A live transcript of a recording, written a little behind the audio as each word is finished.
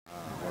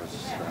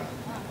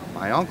because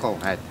my uncle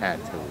had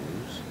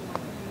tattoos,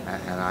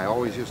 and I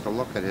always used to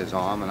look at his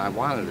arm, and I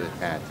wanted a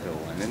tattoo.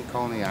 And in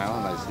Coney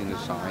Island, I seen a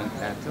sign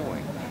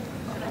tattooing.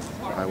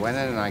 So I went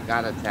in and I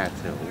got a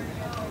tattoo.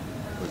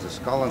 It was a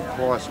skull and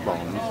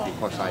crossbones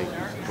because I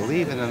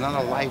believe in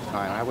another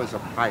lifetime I was a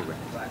pirate.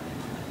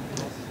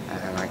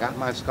 And I got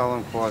my skull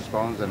and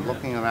crossbones, and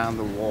looking around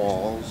the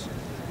walls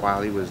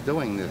while he was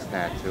doing this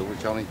tattoo,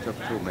 which only took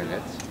 2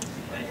 minutes,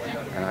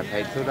 and I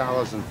paid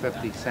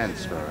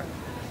 $2.50 for it.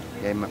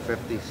 Gave him a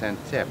 50-cent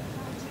tip.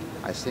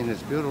 I seen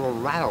this beautiful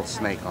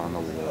rattlesnake on the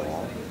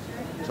wall.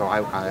 So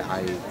I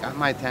got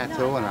my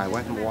tattoo and I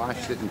went and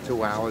washed it in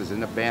 2 hours in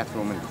the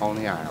bathroom in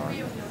Coney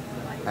Island.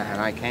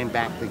 And I came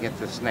back to get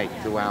the snake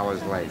 2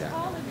 hours later.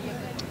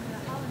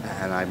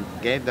 And I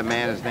gave the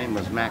man, his name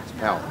was Max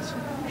Peltz.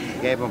 I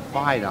gave him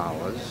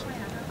 $5,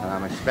 and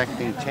I'm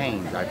expecting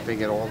change. I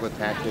figured all the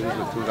tattoos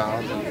were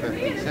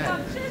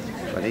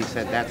 $2.50. But he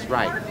said, that's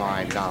right,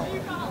 $5.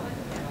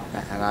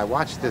 And I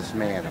watched this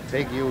man, a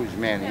big, huge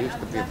man. He used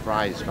to be a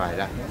prize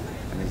fighter.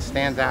 And he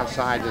stands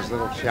outside this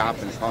little shop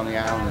in Coney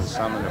Island in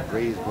summer, the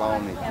breeze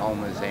blowing, he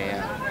comb his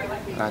hair.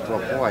 And I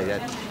thought, boy,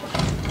 that's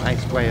a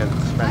nice way to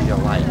spend your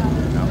life,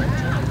 you know.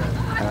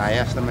 And I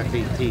asked him if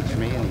he'd teach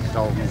me, and he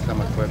sold me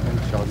some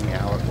equipment, showed me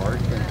how it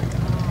worked,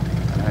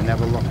 and I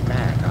never looked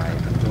back.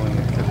 I've been doing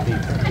it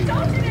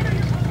 51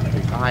 years.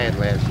 Retired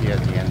last year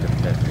at the end of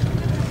 50.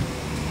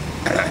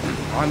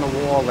 On the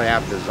wall they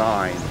have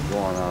designs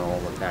drawn on all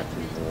the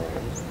tattoo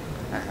walls.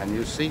 And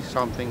you see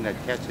something that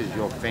catches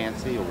your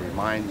fancy or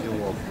reminds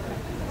you of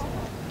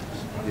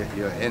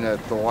your inner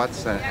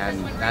thoughts,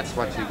 and that's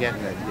what you get.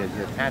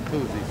 Your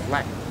tattoos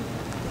reflect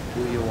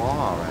who you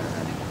are,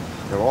 and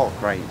they're all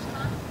crazy.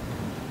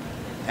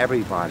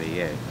 Everybody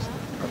is.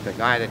 But the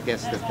guy that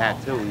gets the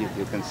tattoo,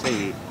 you can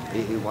see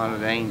he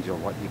wanted an angel.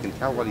 You can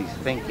tell what he's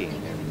thinking.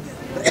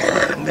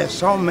 And there's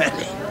so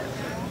many.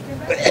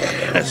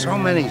 There's so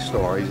many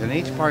stories, and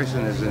each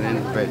person is an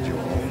individual.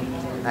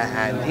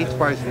 And each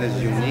person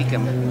is unique,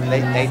 and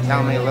they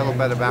tell me a little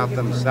bit about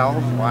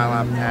themselves while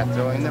I'm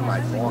tattooing them. I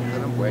talk to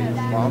them, where you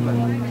from,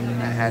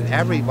 and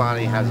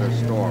everybody has a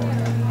story,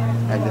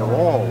 and they're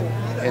all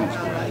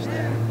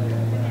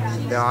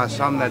interesting. There are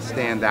some that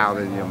stand out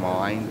in your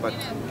mind, but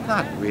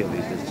not really.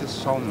 There's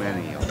just so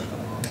many of them.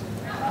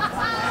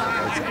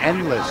 It's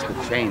endless, the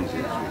changes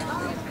you see.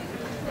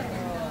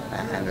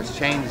 And it's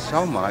changed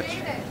so much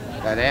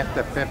that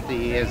after 50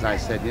 years I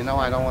said, you know,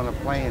 I don't want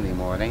to play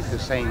anymore. It ain't the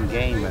same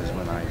game as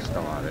when I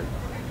started.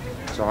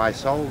 So I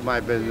sold my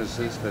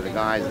businesses to the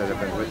guys that have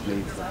been with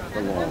me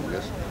for the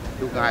longest.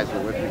 2 guys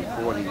were with me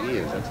 40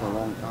 years. That's a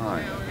long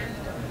time.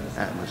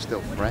 And we're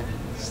still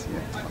friends, you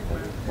know,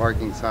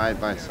 working side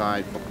by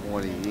side for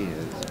 40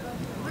 years.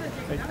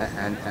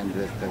 And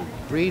the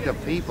breed of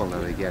people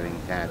that are getting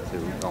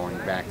tattooed, going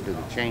back to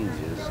the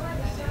changes,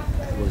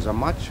 it was a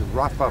much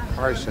rougher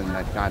person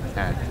that got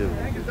tattooed.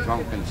 The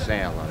drunken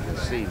sailor, the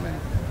seaman,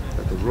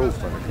 the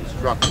roofer, the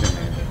construction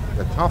man,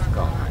 the tough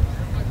guy.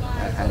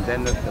 And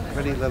then the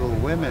pretty little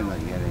women are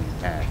getting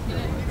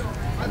tattooed.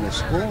 And the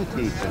school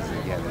teachers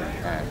are getting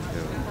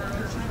tattooed.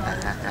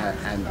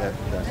 And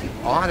the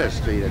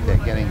artistry that they're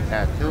getting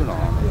tattooed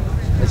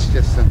on, it's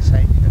just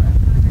sensational.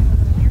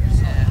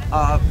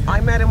 I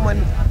met him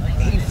when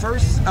he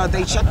first,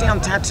 they shut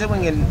down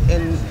tattooing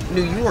in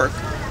New York.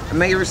 The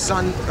mayor's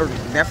son or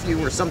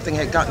nephew or something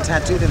had gotten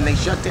tattooed, and they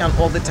shut down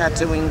all the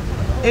tattooing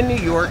in New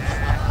York,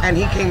 and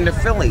he came to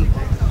Philly.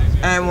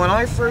 And when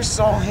I first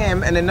saw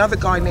him and another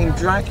guy named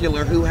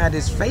Dracula who had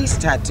his face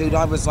tattooed,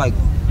 I was like,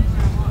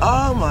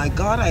 oh my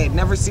God, I had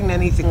never seen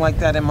anything like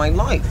that in my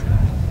life.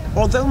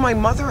 Although my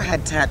mother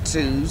had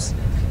tattoos,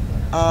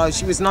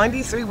 she was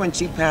 93 when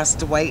she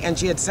passed away, and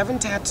she had 7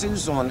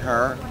 tattoos on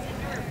her,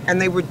 and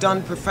they were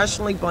done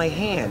professionally by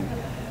hand.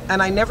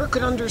 And I never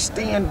could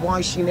understand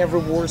why she never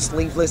wore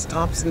sleeveless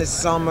tops in the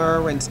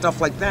summer and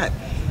stuff like that.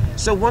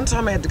 So one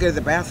time I had to go to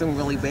the bathroom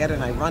really bad,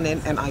 and I run in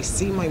and I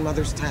see my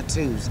mother's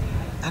tattoos.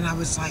 And I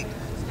was like,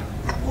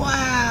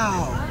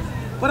 wow.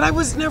 But I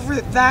was never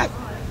that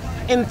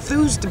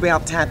enthused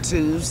about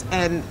tattoos.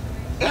 And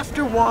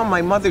after a while,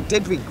 my mother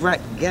did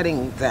regret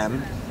getting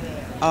them.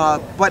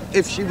 But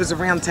if she was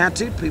around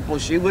tattooed people,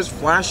 she was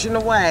flashing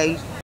away